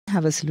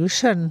have a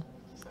solution.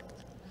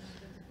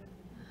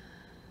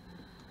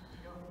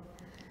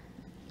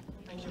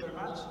 Thank you very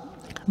much.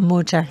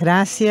 Muchas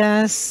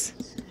gracias.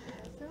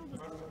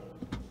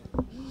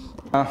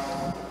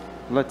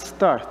 Let's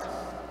start.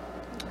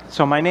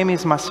 So my name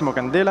is Massimo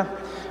Candela.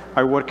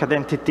 I work at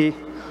NTT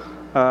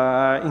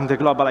in the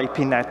global IP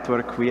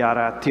network. We are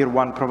a tier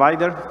 1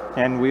 provider,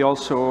 and we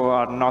also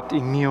are not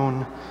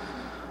immune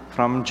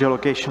from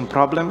geolocation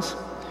problems.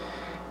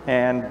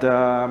 And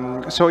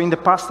so in the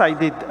past, I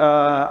did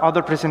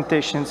other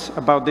presentations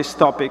about this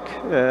topic,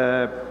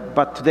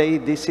 but today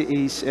this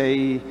is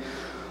a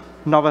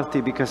novelty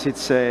because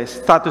it's a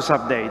status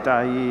update.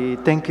 I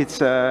think it's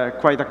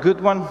quite a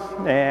good one,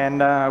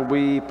 and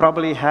we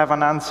probably have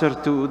an answer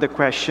to the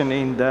question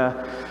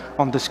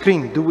on the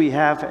screen. Do we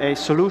have a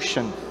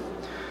solution?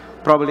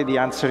 Probably the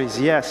answer is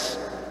yes.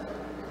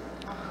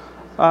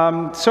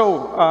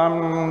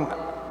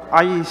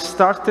 I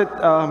started,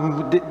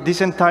 this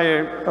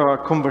entire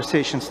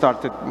conversation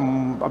started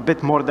a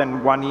bit more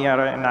than 1.5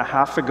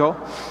 years ago,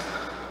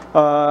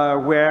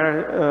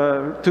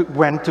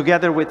 when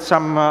together with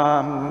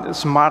some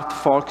smart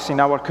folks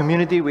in our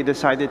community, we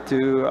decided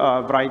to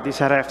write this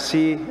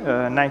RFC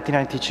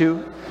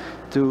 1992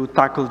 to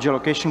tackle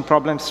geolocation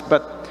problems.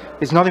 But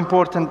it's not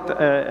important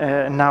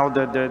now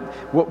that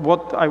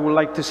what I would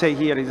like to say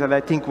here is that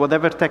I think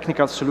whatever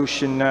technical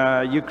solution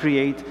you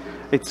create,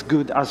 it's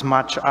good as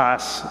much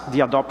as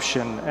the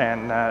adoption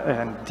and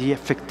the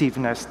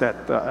effectiveness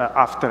that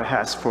after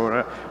has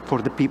for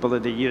the people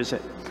that they use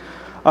it.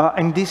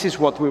 And this is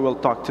what we will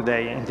talk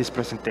today in this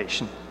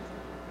presentation.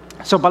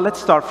 But let's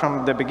start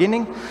from the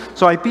beginning.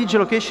 So IP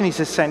geolocation is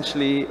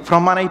essentially,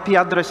 from an IP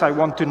address, I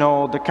want to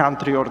know the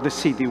country or the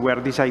city where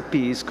this IP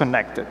is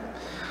connected.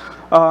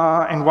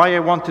 And why I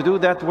want to do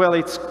that? Well,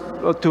 it's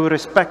to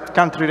respect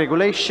country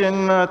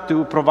regulation,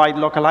 to provide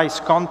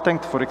localized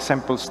content, for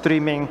example,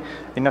 streaming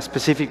in a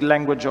specific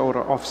language or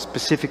of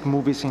specific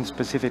movies in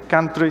specific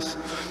countries,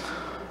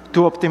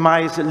 to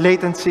optimize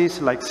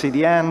latencies like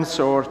CDNs,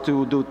 or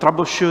to do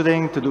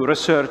troubleshooting, to do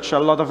research, a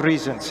lot of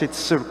reasons.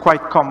 It's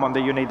quite common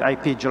that you need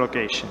IP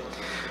geolocation.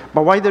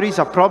 But why there is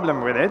a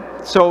problem with it?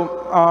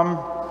 So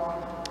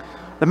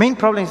the main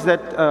problem is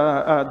that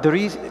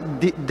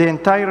the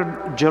entire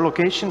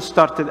geolocation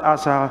started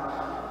as a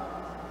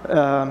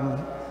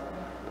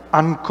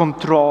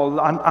uncontrolled,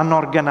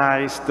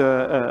 unorganized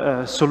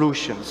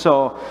solution.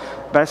 So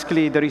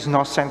basically, there is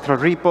no central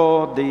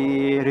repo.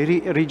 The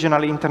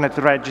regional internet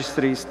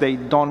registries, they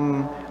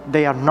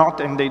are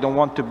not, and they don't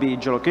want to be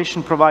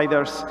geolocation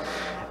providers,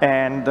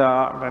 and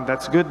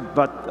that's good.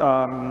 But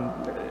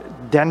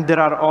then there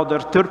are other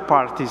third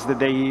parties that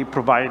they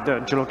provide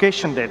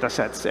geolocation data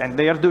sets, and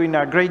they are doing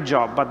a great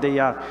job, but they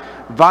are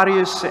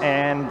various,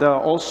 and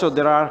also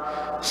there are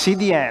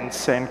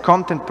CDNs and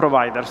content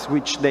providers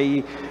which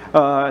they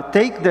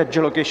take the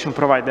geolocation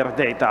provider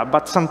data,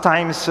 but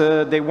sometimes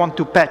they want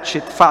to patch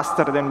it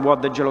faster than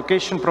what the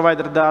geolocation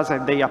provider does,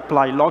 and they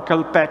apply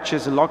local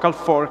patches, local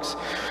forks.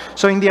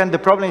 So in the end, the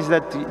problem is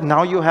that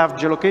now you have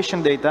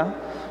geolocation data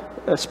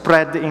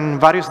spread in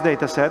various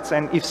data sets,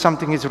 and if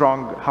something is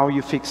wrong, how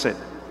you fix it.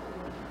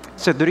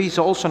 So there is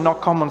also no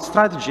common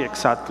strategy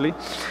exactly.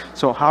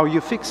 So how you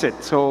fix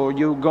it? So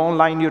you go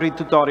online, you read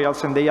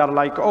tutorials, and they are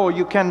like, oh,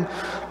 you can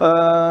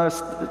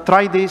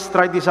try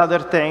this other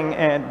thing,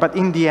 but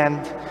in the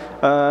end,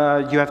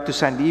 you have to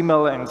send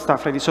email and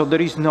stuff like this. So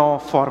there is no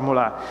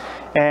formula.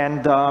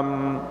 And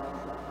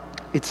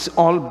it's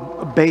all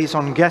based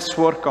on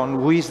guesswork, on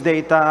whois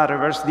data,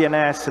 reverse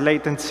DNS,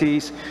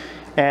 latencies,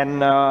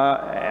 and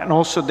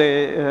also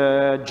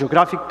the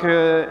geographic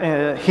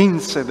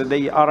hints that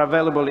they are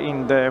available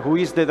in the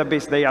whois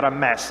database. They are a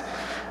mess.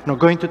 I'm not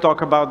going to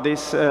talk about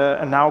this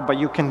now, but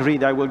you can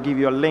read. I will give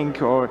you a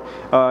link, or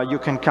you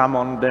can come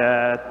on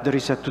there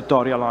is a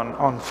tutorial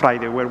on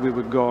Friday where we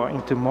will go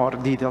into more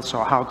details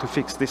on how to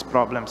fix these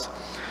problems.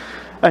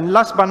 And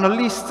last but not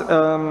least,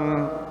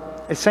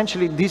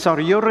 essentially, these are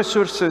your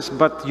resources,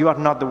 but you are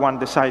not the one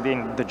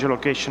deciding the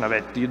geolocation of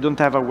it. You don't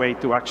have a way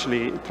to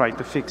actually try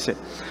to fix it.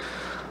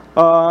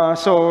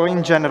 So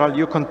in general,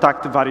 you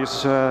contact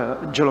various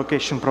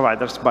geolocation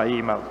providers by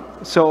email.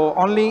 So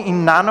only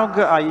in Nanog,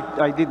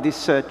 I did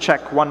this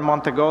check 1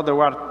 month ago. There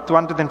were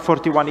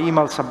 241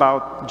 emails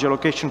about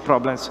geolocation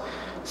problems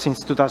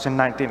since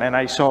 2019, and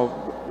I saw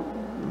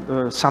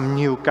some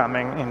new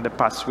coming in the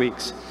past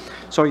weeks.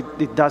 So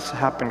it does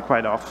happen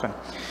quite often.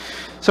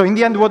 So in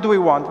the end, what do we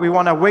want? We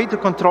want a way to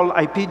control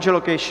IP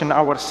geolocation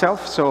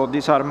ourselves. So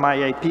these are my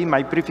IP,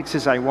 my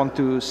prefixes. I want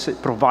to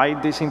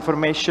provide this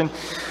information.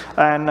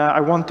 And I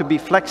want to be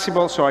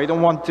flexible, so I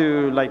don't want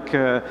to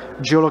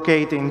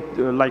geolocate in,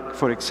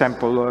 for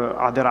example,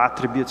 other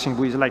attributes in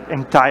which like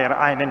entire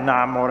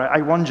INNAM, or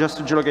I want just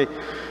to geolocate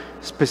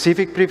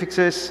specific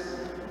prefixes,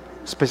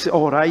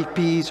 or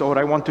IPs, or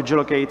I want to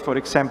geolocate, for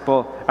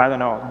example, I don't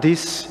know,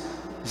 this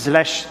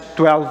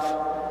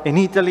 /12 in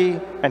Italy,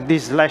 and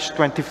this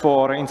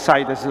 /24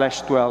 inside the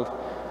 /12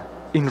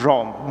 in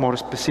Rome, more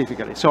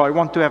specifically. So I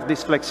want to have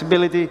this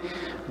flexibility,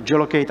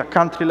 geolocate a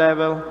country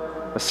level,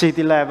 a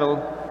city level,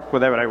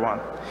 whatever I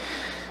want.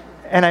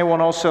 and I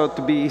want also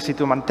to be easy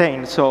to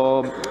maintain,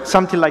 so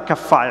something like a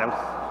file.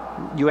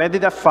 You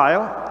edit a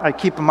file, I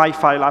keep my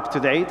file up to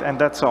date, and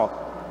that's all.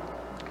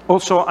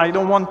 Also, I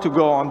don't want to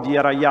go on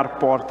the RIR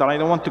portal. I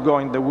don't want to go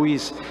in the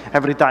WIS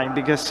every time,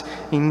 because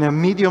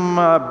in medium,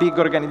 big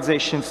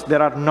organizations,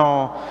 there are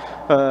no,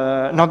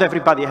 not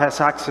everybody has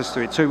access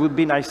to it. So it would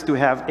be nice to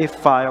have a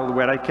file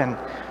where I can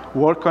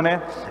work on it,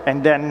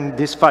 and then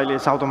this file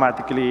is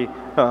automatically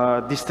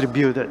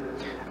distributed.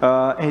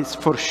 It's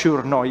for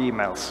sure no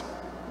emails.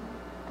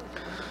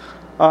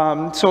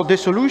 So the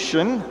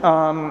solution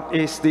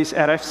is this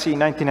RFC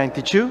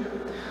 1992.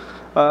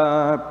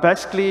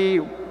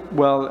 Basically,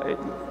 well,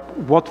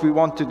 what we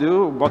want to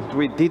do, what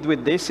we did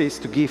with this is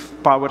to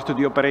give power to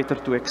the operator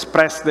to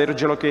express their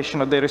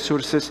geolocation of their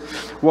resources.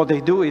 What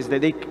they do is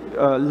that they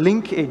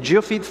link a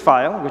geofeed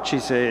file, which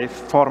is a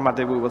format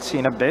that we will see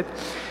in a bit,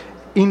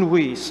 in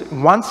WIS.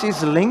 Once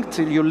it's linked,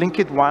 you link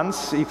it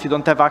once. If you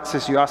don't have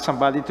access, you ask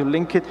somebody to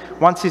link it.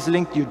 Once it's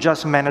linked, you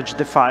just manage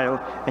the file,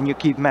 and you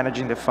keep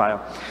managing the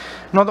file.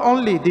 Not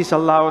only this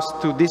allows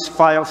to these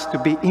files to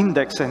be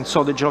indexed, and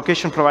so the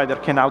geolocation provider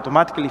can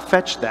automatically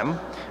fetch them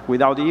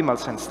without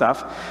emails and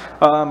stuff,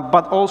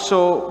 but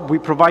also we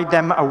provide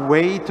them a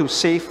way to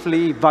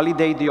safely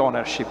validate the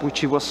ownership,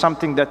 which was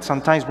something that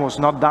sometimes was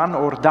not done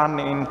or done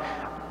in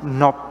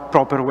not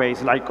proper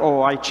ways, like,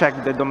 oh, I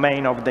checked the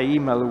domain of the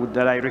email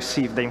that I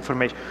received the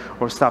information,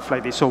 or stuff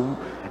like this. So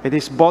it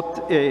is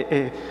both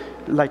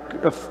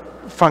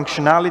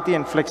functionality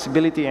and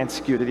flexibility and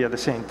security at the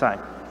same time.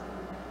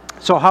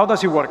 So how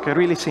does it work?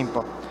 Really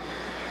simple.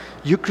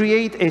 You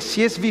create a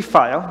CSV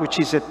file, which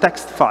is a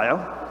text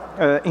file,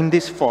 in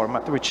this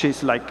format, which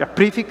is like a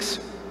prefix,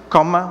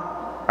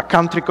 comma, a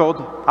country code,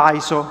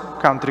 ISO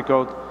country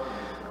code,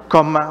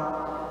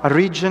 comma, a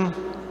region,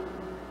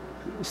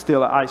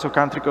 still an ISO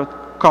country code,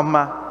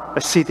 comma,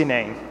 a city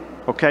name,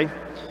 okay?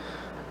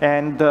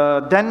 And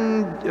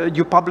then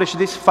you publish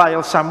this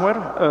file somewhere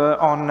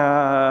on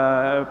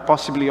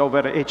possibly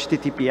over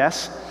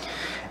HTTPS.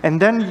 And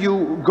then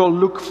you go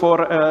look for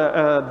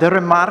the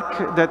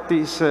remark that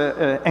is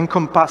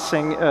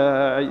encompassing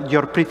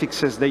your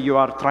prefixes that you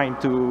are trying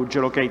to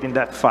geolocate in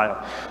that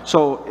file.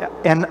 So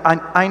an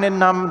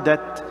INNAM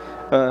that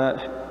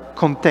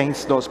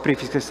contains those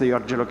prefixes that you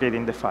are geolocating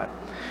in the file.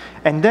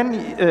 And then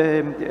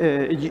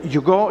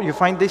you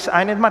find this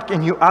INNAM,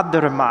 and you add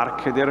the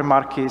remark. The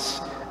remark is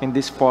in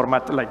this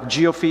format, like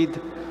geofeed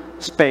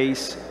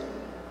space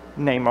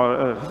name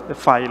or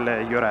file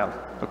URL,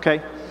 okay?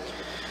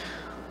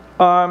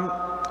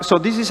 So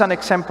this is an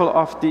example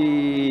of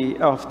the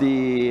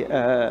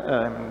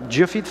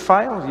geofeed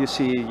file. You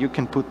see, you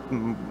can put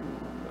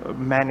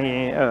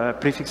many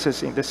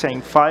prefixes in the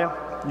same file.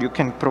 You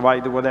can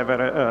provide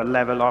whatever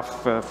level of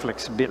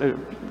flexibility,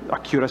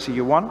 accuracy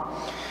you want.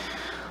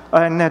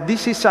 And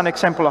this is an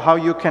example of how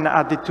you can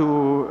add it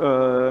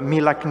to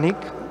MILAC-NIC,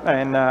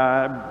 and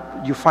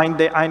you find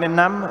the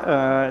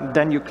INNAM,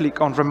 then you click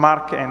on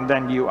remark, and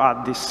then you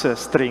add this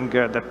string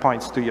that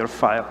points to your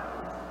file.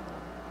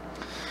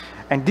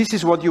 And this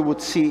is what you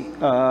would see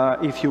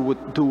if you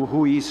would do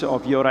WHOIS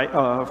of your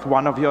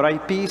one of your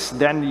IPs.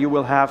 Then you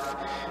will have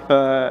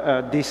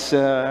this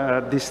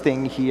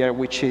thing here,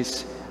 which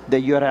is the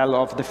URL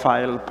of the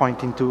file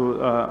pointing to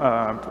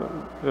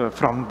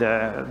from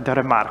the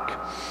remark.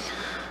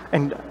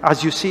 And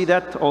as you see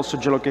that, also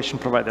geolocation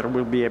provider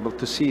will be able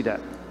to see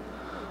that.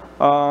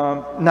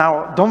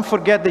 Now, don't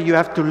forget that you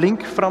have to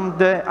link from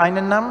the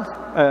INNAM,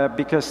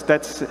 because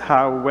that's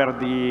where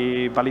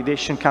the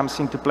validation comes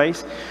into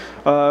place.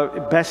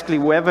 Basically,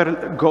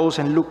 whoever goes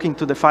and look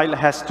into the file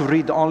has to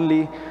read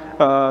only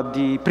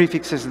the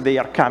prefixes they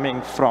are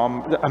coming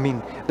from,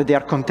 that they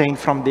are contained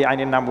from the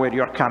INNAM where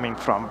you are coming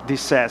from.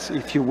 This says,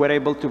 if you were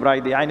able to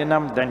write the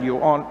INNAM, then you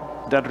own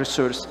that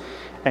resource,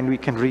 and we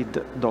can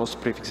read those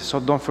prefixes. So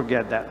don't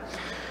forget that.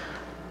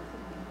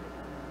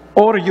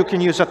 Or you can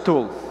use a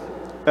tool.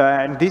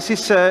 And this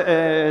is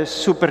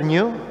super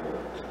new.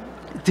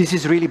 This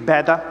is really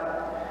beta.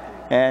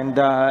 And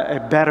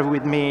bear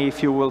with me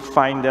if you will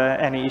find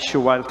any issue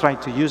while trying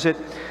to use it.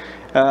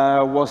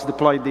 Was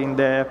deployed in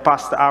the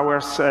past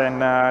hours,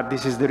 and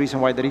this is the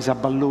reason why there is a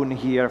balloon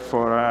here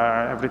for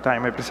every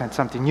time I present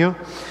something new.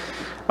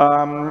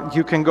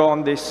 You can go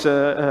on this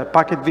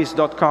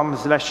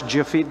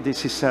packetvis.com/geofeed.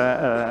 This is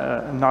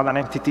not an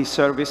entity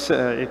service.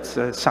 It's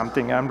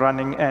something I'm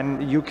running,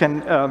 and you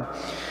can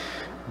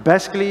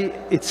basically,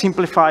 it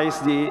simplifies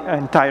the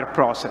entire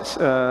process.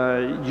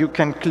 You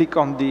can click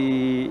on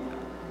the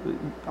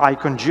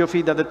icon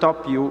geofeed at the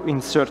top, you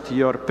insert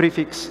your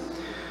prefix,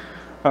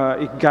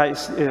 it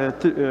guides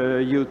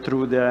you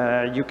through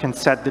you can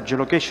set the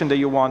geolocation that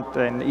you want,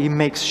 and it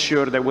makes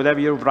sure that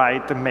whatever you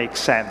write makes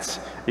sense.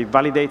 It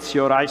validates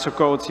your ISO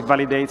codes, it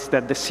validates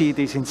that the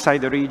city is inside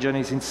the region,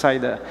 is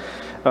inside the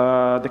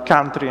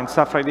country and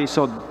stuff like this.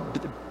 So,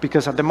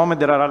 because at the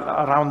moment there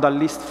are around at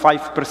least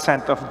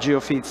 5% of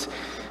geofeeds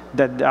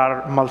that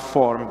are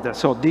malformed.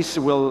 So this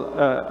will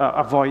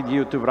avoid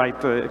you to write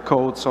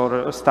codes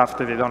or stuff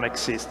that they don't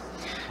exist.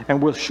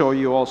 And we'll show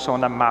you also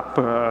on a map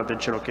the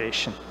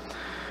geolocation.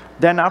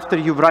 Then after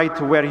you write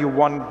where you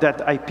want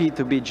that IP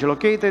to be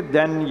geolocated,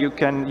 then you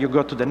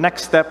go to the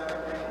next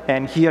step,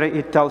 and here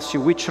it tells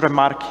you which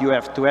remark you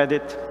have to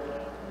edit.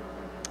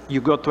 You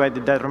go to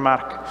edit that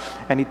remark,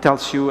 and it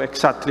tells you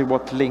exactly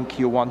what link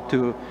you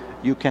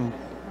can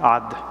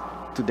add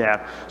to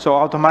there. So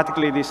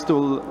automatically this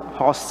tool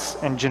hosts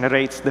and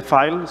generates the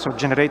file, so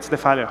generates the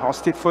file and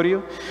hosts it for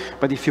you.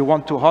 But if you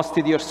want to host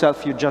it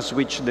yourself, you just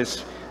switch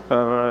this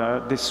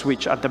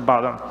switch at the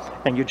bottom,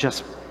 and you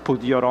just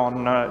put your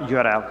own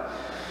URL.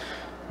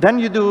 Then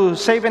you do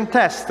save and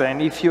test,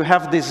 and if you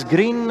have this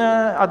green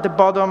at the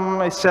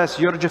bottom, it says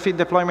your geofeed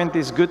deployment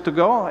is good to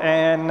go,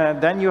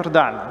 and then you're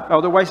done.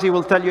 Otherwise, it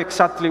will tell you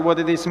exactly what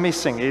it is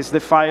missing. Is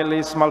the file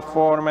is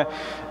malformed,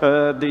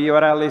 the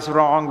URL is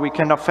wrong, we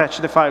cannot fetch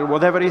the file,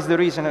 whatever is the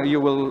reason, you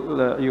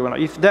will.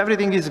 If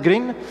everything is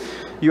green,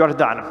 you are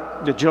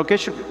done. The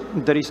geolocation,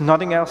 there is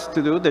nothing else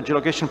to do. The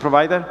geolocation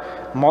provider,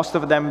 most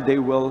of them, they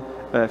will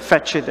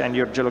fetch it, and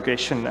your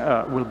geolocation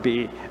will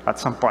be at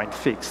some point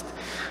fixed.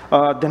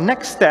 The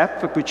next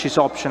step, which is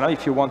optional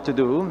if you want to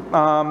do,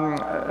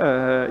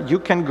 you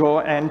can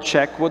go and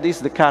check what is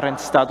the current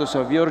status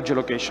of your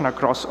geolocation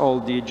across all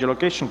the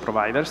geolocation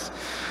providers.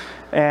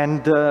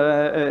 And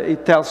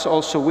it tells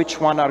also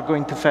which one are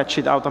going to fetch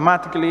it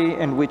automatically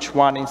and which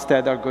one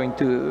instead are going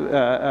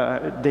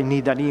to, they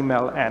need an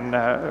email,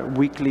 and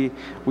weekly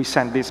we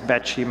send these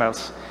batch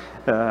emails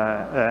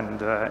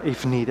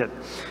if needed.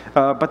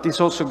 But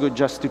it's also good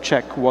just to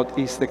check what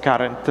is the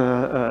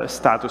current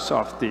status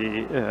of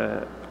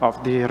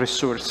the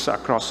resource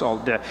across all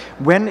the.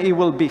 When it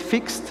will be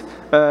fixed,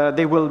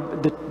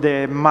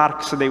 the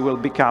marks, they will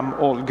become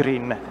all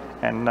green,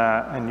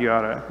 and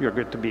you're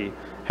going to be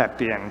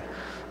happy and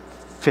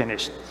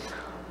finished.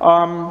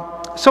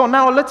 So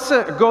now let's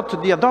go to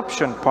the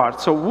adoption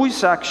part. So who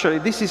is actually,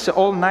 this is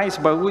all nice,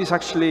 but who is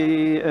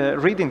actually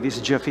reading these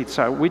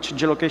geofeeds? Which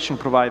geolocation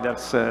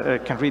providers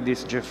can read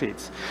these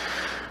geofeeds?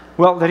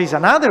 Well, there is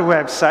another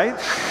website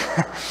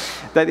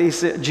that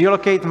is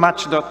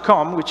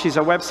geolocatematch.com, which is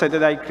a website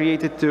that I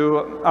created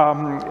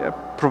to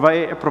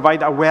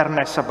provide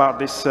awareness about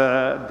this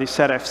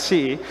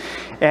RFC,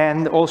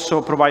 and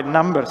also provide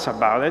numbers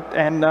about it.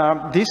 And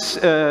this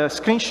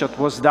screenshot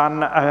was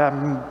done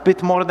a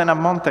bit more than a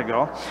month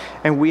ago,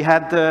 and we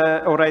had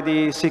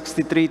already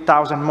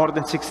more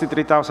than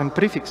 63,000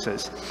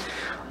 prefixes.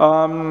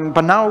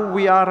 But now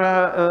we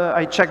are,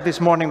 I checked this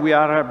morning, we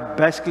are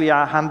basically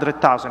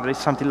 100,000. It's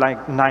something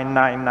like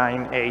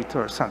 9998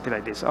 or something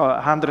like this.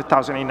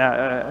 100,000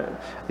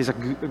 is a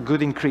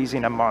good increase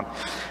in a month.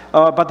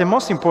 But the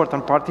most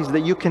important part is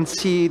that you can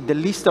see the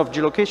list of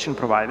geolocation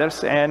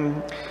providers,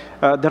 and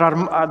there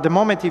are, at the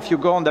moment, if you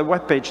go on the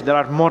web page, there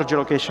are more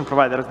geolocation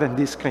providers than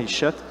this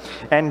screenshot,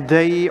 and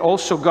they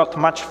also got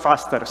much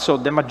faster. So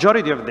the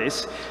majority of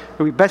this,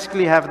 we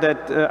basically have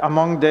that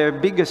among the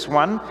biggest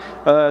one,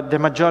 the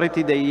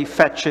majority, they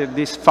fetch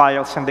these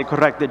files and they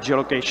correct the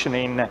geolocation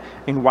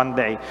in 1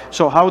 day.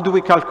 So how do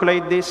we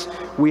calculate this?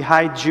 We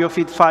hide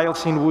geofeed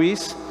files in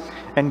WHOIS,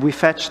 and we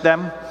fetch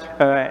them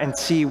and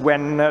see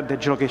when the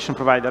geolocation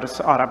providers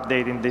are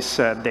updating this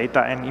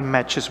data, and it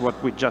matches what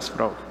we just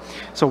wrote.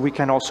 So we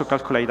can also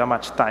calculate how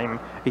much time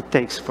it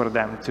takes for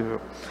them to.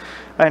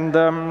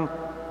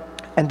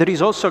 And there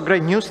is also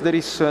great news. There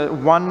is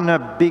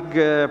one big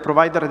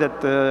provider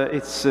that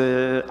it's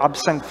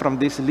absent from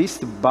this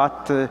list,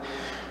 but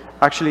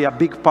actually a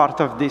big part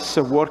of this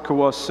work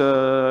was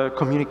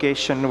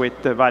communication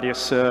with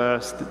various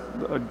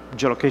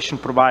geolocation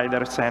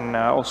providers and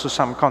also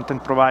some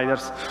content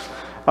providers.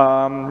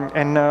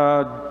 And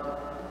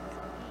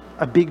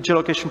a big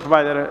geolocation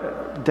provider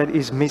that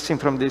is missing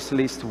from this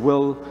list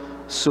will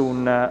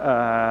soon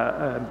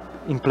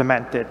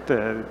implement it.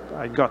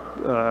 I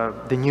got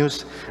the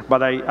news,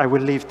 but I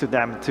will leave to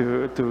them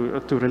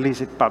to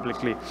release it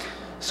publicly.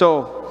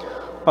 So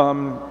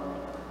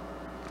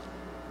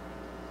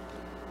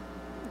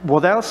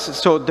what else?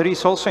 So there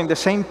is also in the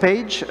same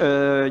page,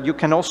 you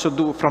can also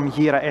do from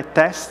here a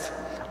test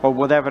or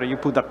whatever. You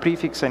put a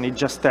prefix and it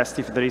just tests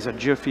if there is a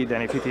geofeed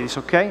and if it is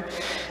okay.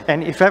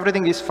 And if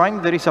everything is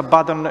fine, there is a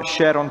button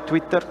share on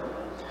Twitter.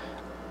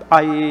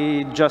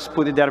 I just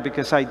put it there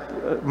because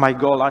my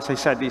goal, as I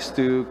said, is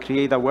to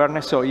create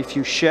awareness. So if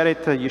you share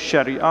it, you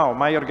share, oh,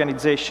 my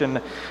organization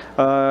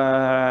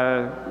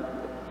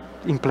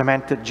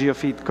implemented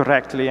geofeed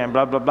correctly and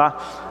blah, blah,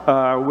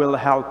 blah, will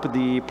help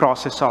the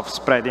process of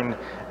spreading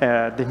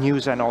the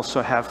news and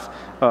also have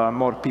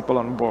more people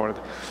on board.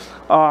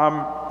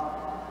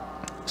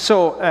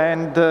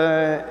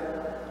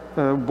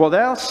 What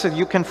else?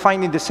 You can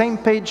find in the same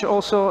page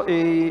also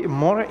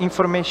more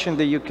information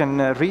that you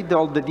can read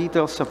all the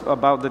details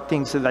about the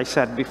things that I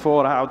said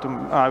before,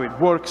 how it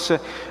works,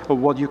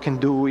 what you can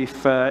do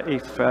if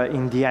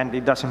in the end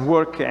it doesn't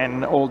work,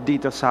 and all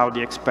details how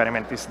the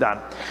experiment is done.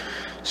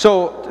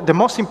 So the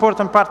most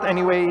important part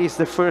anyway is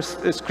the first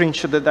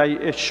screenshot that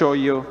I show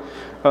you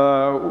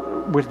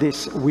with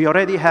this. We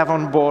already have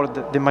on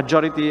board the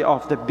majority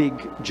of the big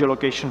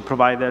geolocation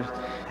providers,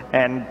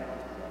 and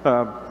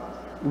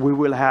we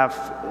will have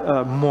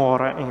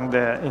more in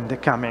the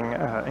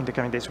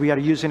coming days. We are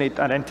using it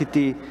at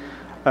Entity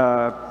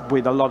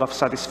with a lot of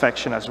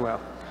satisfaction as well.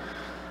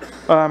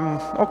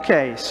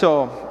 Okay,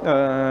 so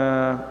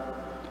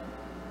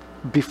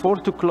before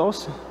to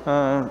close,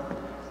 a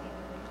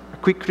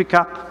quick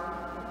recap.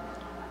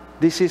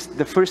 This is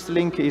the first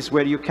link is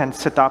where you can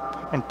set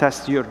up and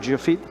test your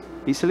geofeed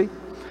easily.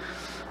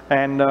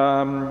 And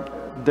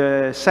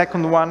the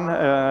second one,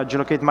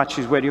 Geolocate Match,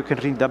 is where you can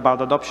read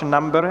about adoption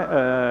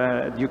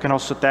number. You can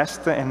also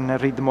test and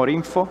read more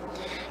info.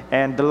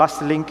 And the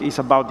last link is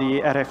about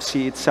the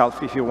RFC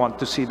itself, if you want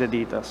to see the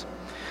details.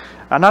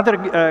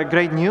 Another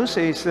great news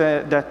is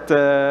that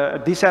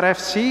this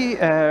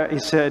RFC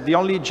is the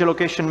only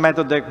geolocation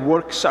method that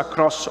works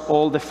across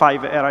all the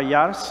 5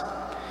 RIRs.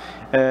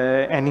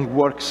 And it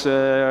works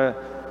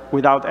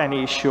without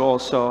any issue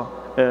also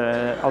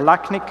a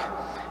LACNIC.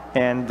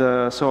 And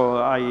so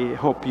I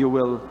hope you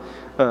will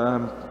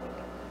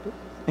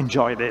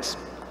enjoy this.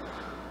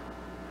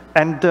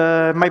 And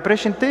my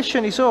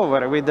presentation is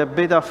over with a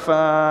bit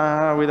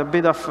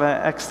of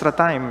extra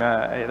time,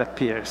 it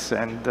appears.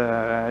 And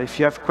if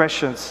you have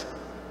questions,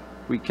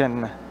 we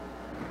can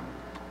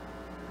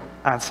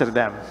answer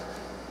them.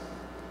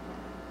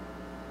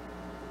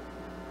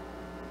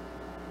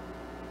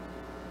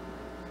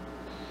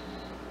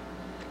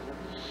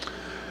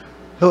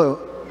 Hello,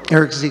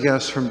 Eric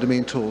Ziegas from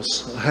Domain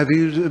Tools. Have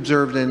you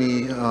observed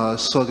any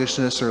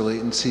sluggishness or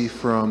latency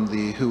from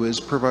the Whois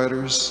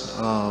providers?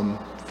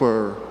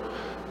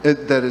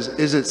 That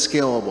is it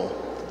scalable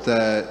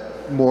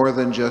that more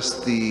than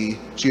just the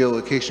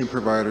geolocation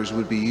providers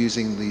would be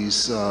using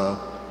these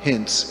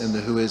hints in the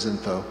Whois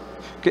info?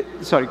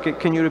 Sorry,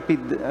 can you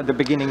repeat the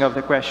beginning of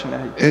the question?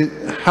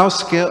 How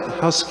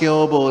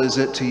scalable is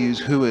it to use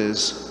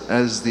Whois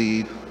as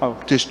the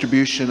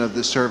distribution of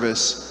the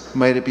service?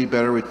 Might it be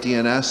better with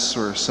DNS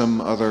or some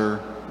other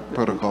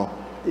protocol?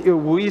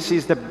 Whois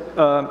is the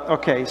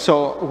okay.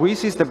 So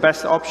Whois is the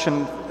best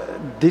option.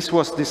 This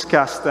was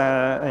discussed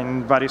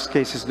in various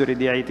cases during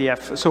the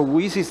IETF. So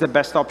Whois is the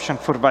best option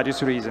for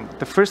various reasons.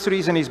 The first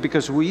reason is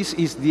because Whois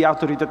is the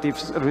authoritative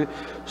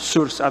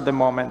source at the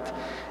moment.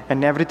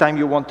 And every time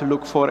you want to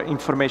look for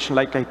information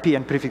like IP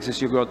and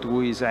prefixes, you go to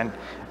Whois. And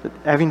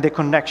having the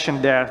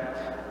connection there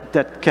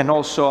that can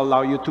also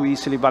allow you to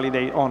easily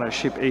validate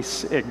ownership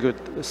is a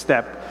good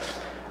step.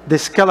 The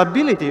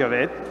scalability of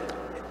it,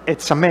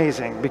 it's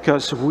amazing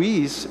because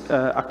Whois,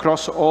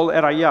 across all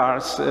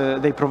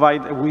RIRs, they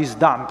provide Whois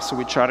dumps,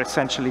 which are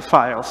essentially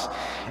files.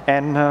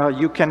 And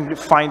you can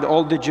find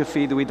all the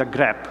geofeed with a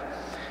grep.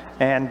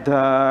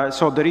 And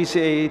so there is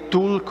a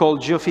tool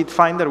called Geofeed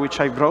Finder, which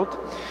I wrote,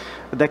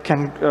 that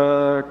can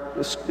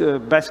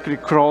basically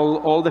crawl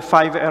all the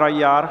 5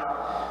 RIR.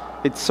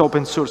 It's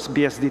open source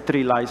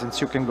BSD3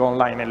 license. You can go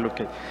online and look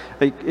at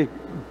it. It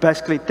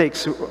basically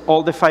takes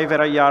all the 5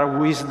 RIR,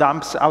 Whois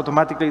dumps,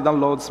 automatically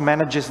downloads,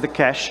 manages the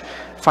cache,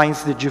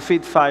 finds the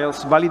geofeed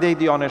files, validates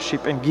the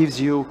ownership, and gives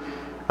you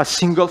a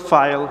single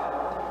file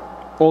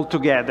all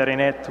together in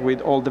it with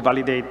all the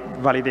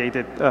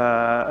validated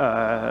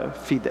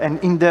feed. And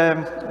in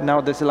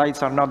now the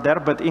slides are not there,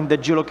 but in the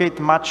Geolocate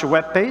Match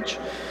webpage,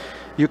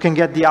 you can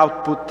get the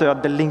output,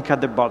 the link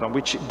at the bottom,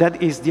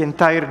 that is the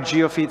entire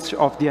geofeeds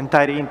of the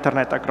entire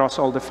internet across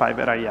all the 5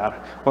 RIR,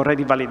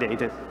 already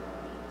validated.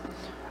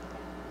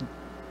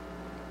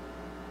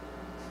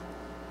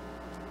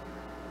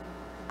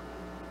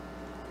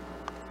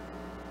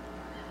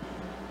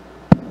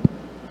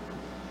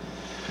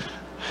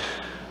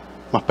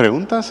 ¿Más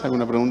preguntas?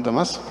 ¿Alguna pregunta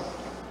más?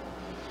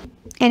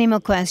 Any more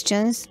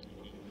questions?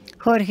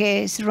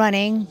 Jorge is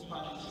running.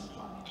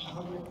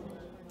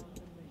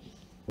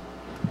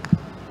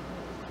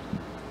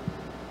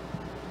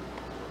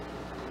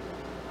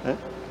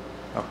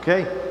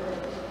 Okay.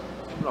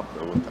 Una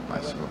pregunta,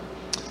 Máximo.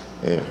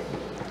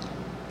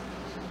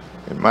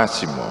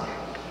 Máximo,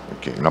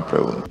 okay, una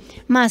pregunta.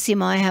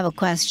 Massimo, I have a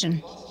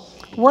question.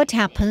 What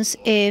happens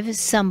if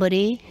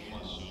somebody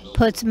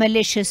puts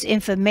malicious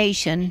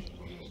information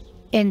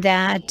in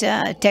that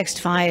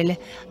text file?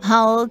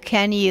 How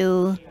can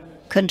you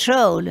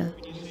control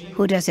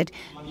who does it?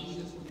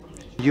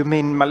 You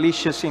mean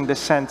malicious in the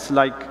sense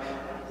like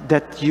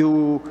that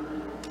you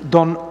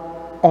don't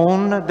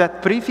own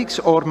that prefix,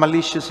 or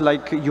malicious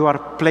like you are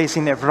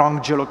placing a wrong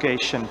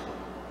geolocation?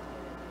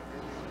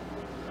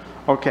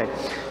 Okay.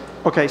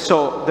 Okay,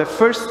 so the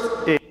first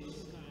is,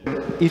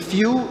 if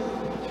you,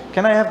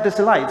 can I have the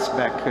slides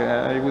back?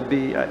 It would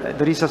be,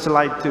 there is a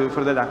slide to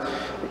further down.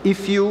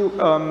 If you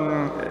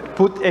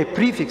put a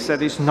prefix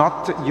that is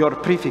not your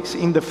prefix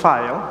in the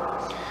file,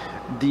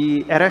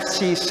 the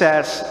RFC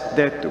says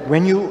that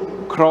when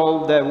you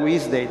crawl the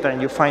Whois data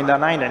and you find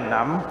an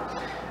INNAM,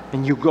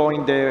 and you go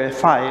in the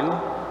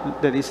file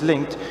that is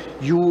linked,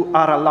 you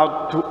are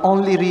allowed to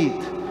only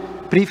read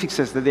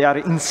prefixes that they are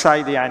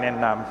inside the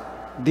INNAM.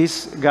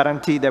 This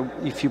guarantee that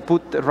if you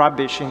put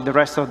rubbish in the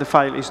rest of the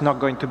file is not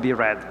going to be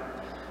read.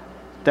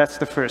 That's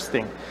the first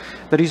thing.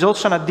 There is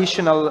also an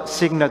additional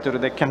signature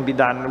that can be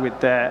done with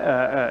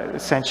the,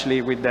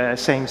 essentially with the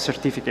same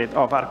certificate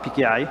of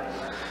RPKI.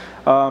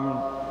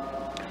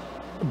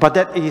 But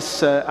that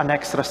is an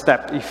extra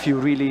step if you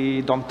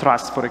really don't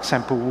trust, for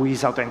example,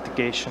 with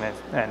authentication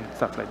and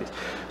stuff like this.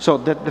 So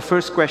the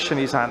first question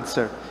is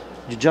answered.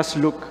 You just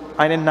look,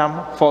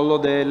 INNAM, follow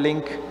the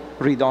link,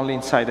 read only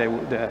inside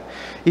the.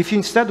 If you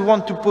instead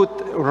want to put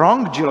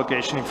wrong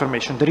geolocation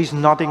information, there is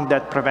nothing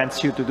that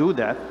prevents you to do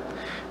that.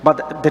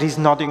 But there is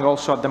nothing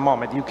also at the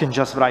moment. You can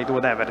just write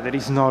whatever. There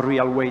is no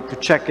real way to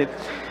check it.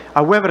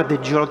 However, the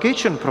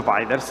geolocation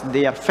providers,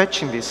 they are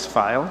fetching this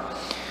file.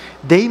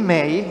 They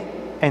may,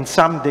 and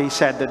some they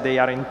said that they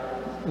are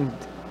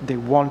they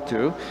want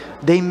to,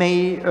 they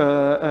may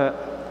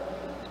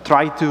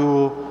try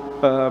to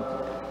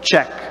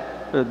check,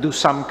 do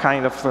some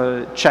kind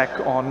of check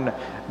on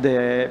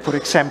the, for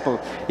example,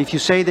 if you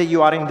say that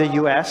you are in the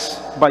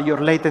US, but your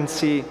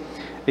latency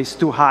is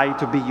too high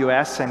to be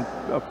US and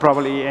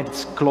probably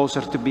it's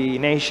closer to be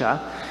in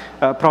Asia,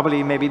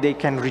 probably maybe they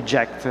can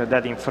reject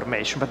that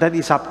information. But that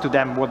is up to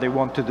them what they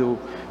want to do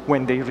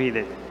when they read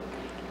it.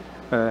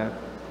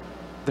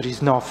 There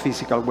is no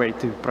physical way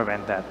to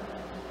prevent that.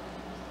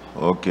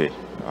 Okay,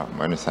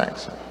 many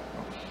thanks.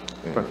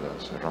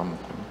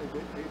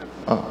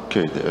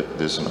 Okay,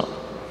 there's no.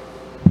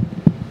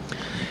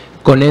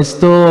 Con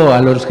esto,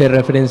 a los que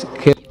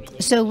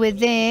So with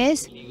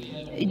this,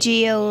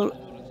 geo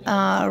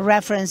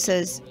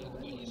references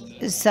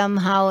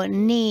somehow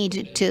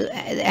need to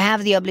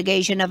have the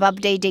obligation of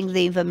updating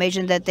the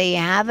information that they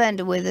have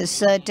and with a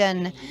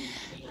certain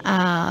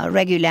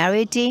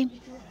regularity.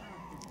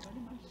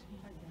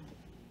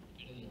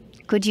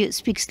 Could you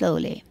speak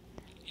slowly?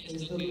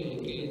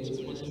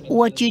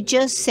 What you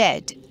just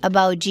said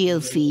about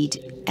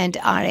GeoFeed and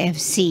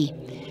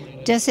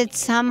RFC, does it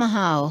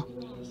somehow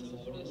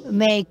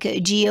make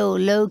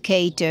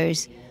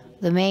geolocators,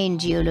 the main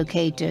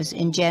geolocators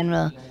in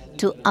general,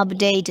 to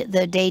update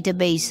the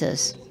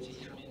databases?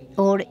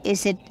 Or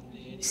is it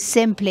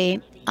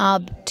simply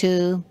up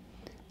to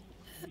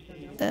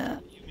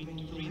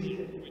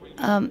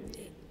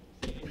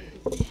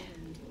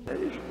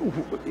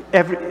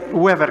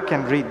whoever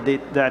can read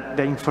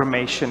the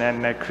information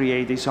and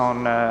create his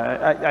own,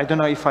 I don't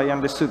know if I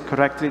understood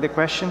correctly the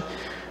question,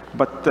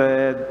 but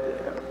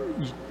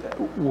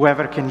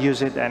whoever can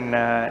use it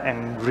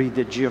and read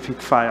the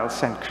GeoFeed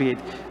files and create,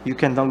 you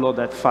can download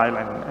that file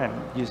and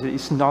use it.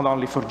 It's not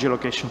only for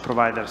geolocation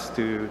providers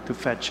to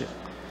fetch it.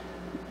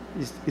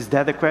 Is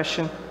that the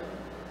question?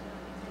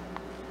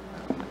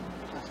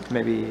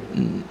 Maybe.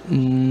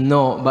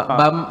 No,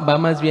 va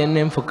más bien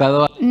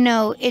enfocado.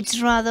 No, it's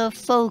rather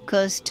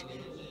focused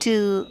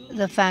to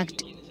the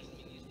fact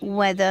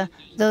whether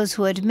those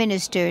who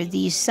administer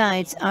these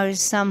sites are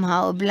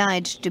somehow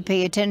obliged to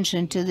pay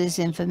attention to this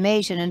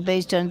information and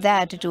based on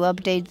that to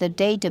update the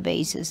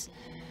databases.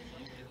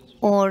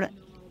 Or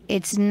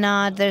it's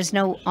not, there's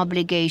no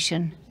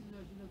obligation.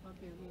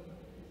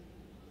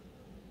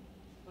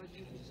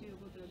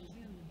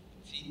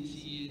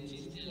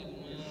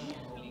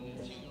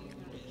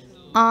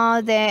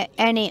 Are there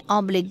any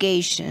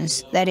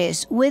obligations, that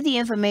is, with the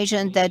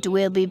information that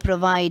will be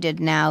provided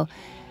now,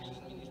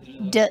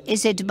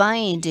 is it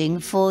binding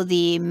for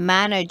the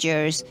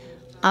managers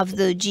of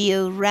the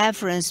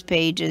geo-reference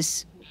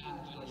pages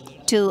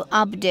to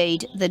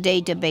update the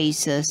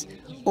databases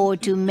or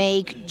to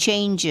make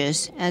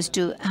changes as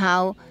to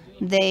how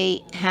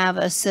they have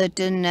a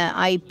certain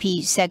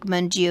IP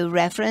segment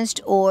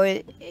geo-referenced, or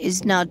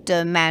is not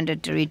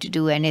mandatory to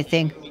do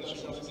anything?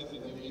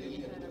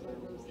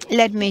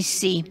 Let me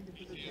see.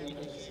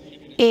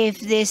 If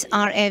this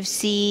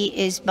RFC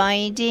is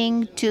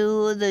binding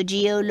to the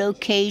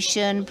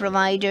geolocation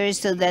providers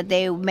so that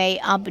they may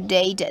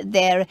update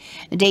their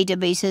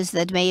databases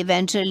that may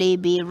eventually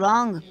be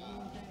wrong.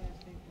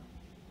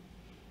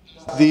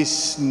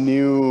 This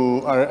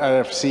new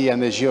RFC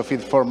and the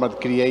GeoFeed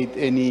format create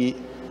any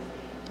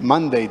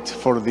mandate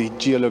for the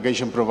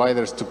geolocation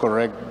providers to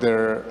correct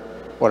or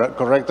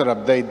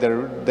update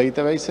their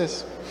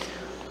databases?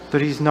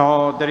 There is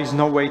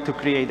no way to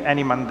create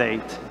any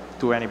mandate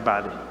to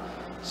anybody.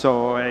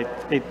 So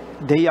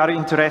they are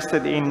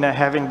interested in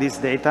having this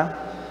data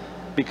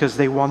because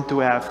they want to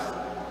have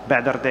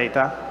better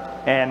data,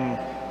 and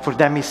for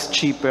them it's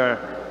cheaper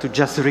to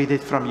just read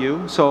it from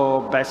you.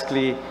 So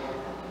basically,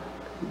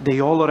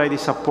 they already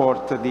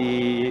support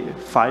the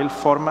file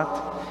format,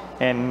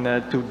 and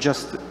to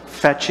just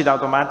fetch it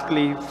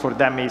automatically for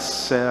them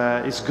is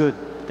good.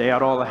 They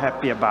are all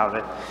happy about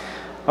it.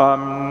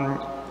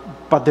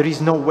 But there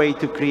is no way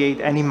to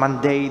create any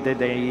mandate that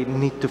they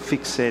need to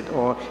fix it,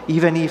 or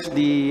even if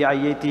the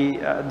IAT,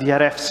 the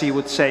RFC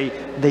would say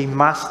they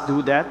must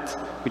do that,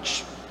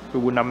 which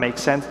would not make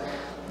sense,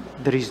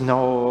 there is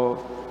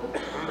no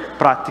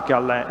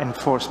practical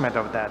enforcement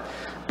of that.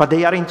 But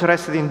they are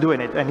interested in doing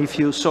it, and if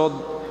you saw,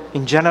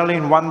 in general,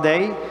 in one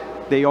day,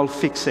 they all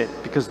fix it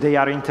because they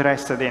are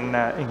interested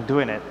in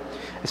doing it.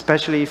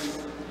 Especially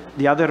if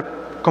the other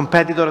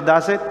competitor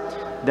does it,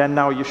 then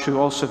now you should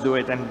also do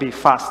it and be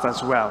fast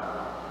as well.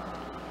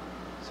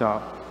 So.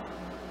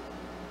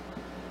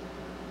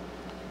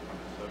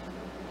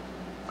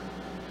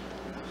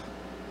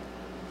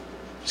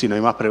 Si no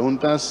hay más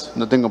preguntas,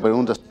 no tengo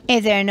preguntas.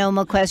 If there are no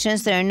more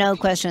questions, there are no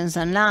questions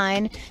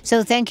online.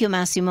 So thank you,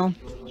 Massimo.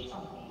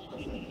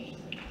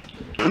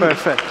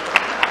 Perfect.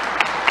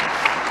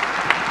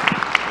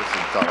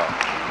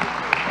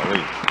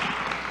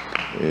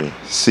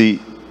 Sí,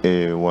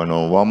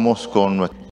 bueno, vamos con nuestra